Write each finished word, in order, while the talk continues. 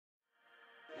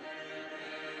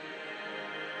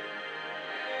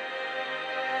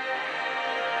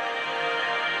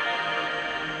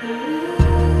For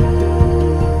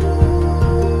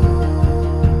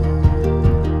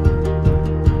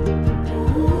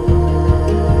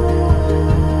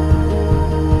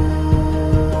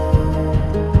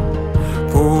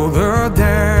the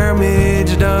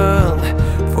damage done,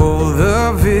 for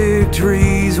the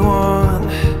victories won,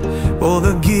 for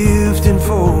the gift and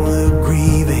for the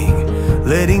grieving,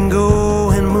 letting go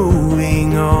and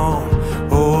moving on,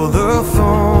 for the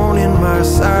thorn in my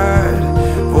side,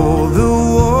 for the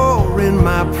war in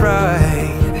my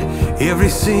pride, every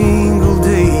single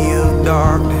day of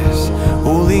darkness,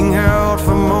 holding out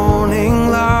for morning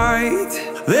light.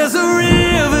 There's a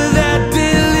river that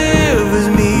delivers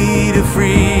me to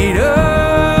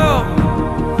freedom,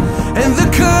 and the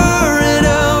current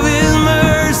of His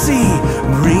mercy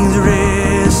brings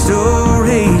restoration.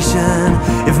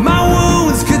 If my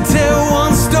wounds could tell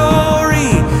one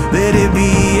story, let it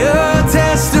be a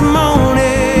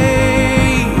testimony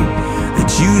that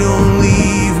You don't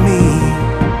leave me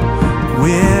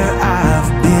where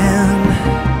I've been.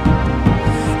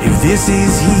 If this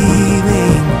is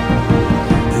healing,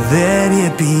 let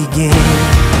it begin.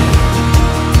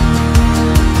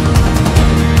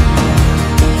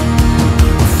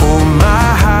 For my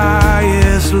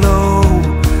highest low,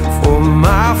 for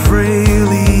my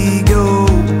frail ego,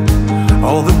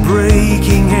 all the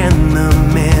breaking and the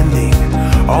mending,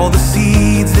 all the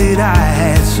seeds that I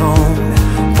had sown,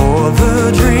 for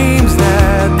the dreams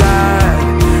that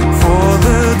died, for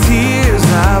the tears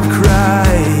I've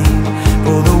cried,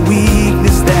 for the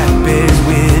weakness that bears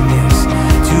witness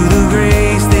to the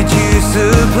grace that You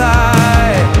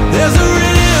supply. There's a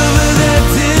river that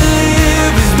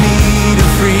delivers me to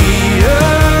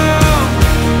freedom,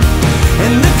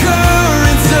 and the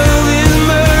currents of His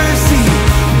mercy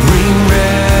bring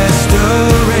restoration.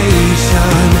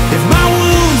 If my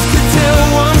wounds could tell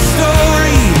one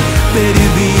story, let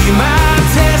it be my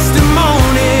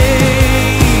testimony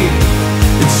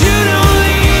that You don't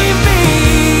leave me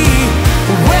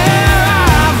where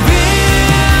I've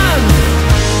been.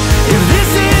 If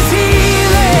this is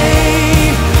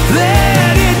healing,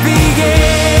 let it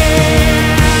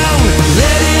begin.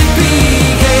 Let it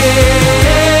begin.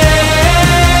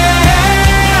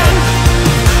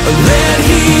 Let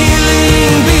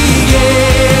healing begin.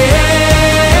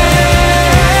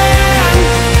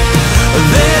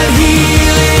 Let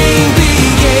healing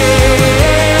begin.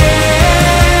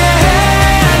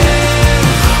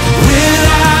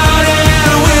 Without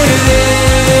and within,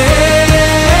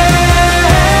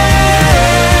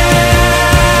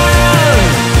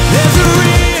 there's a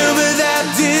river that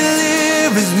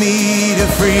delivers me to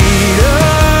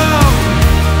freedom,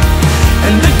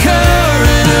 and the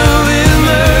current of His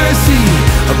mercy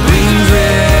brings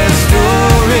restoration.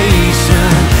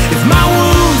 If my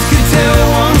wounds could tell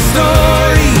one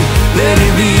story, let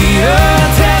it be a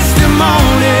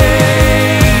testimony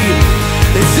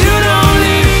that You don't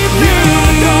leave me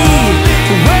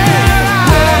where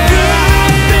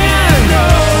I've been.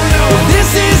 If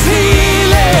this is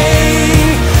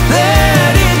healing,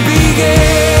 let it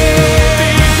begin.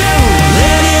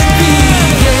 Let it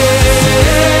begin.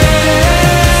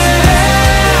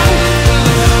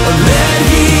 Let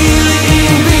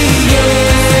healing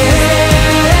begin.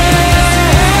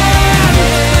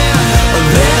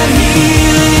 Let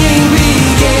healing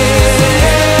begin.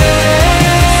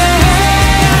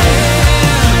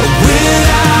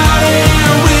 Without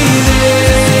and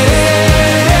within,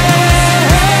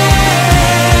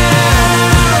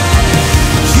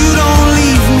 You don't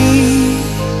leave me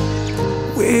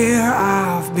where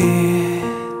I've been.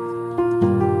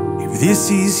 If this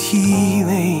is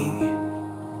healing,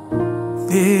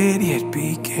 let it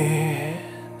begin.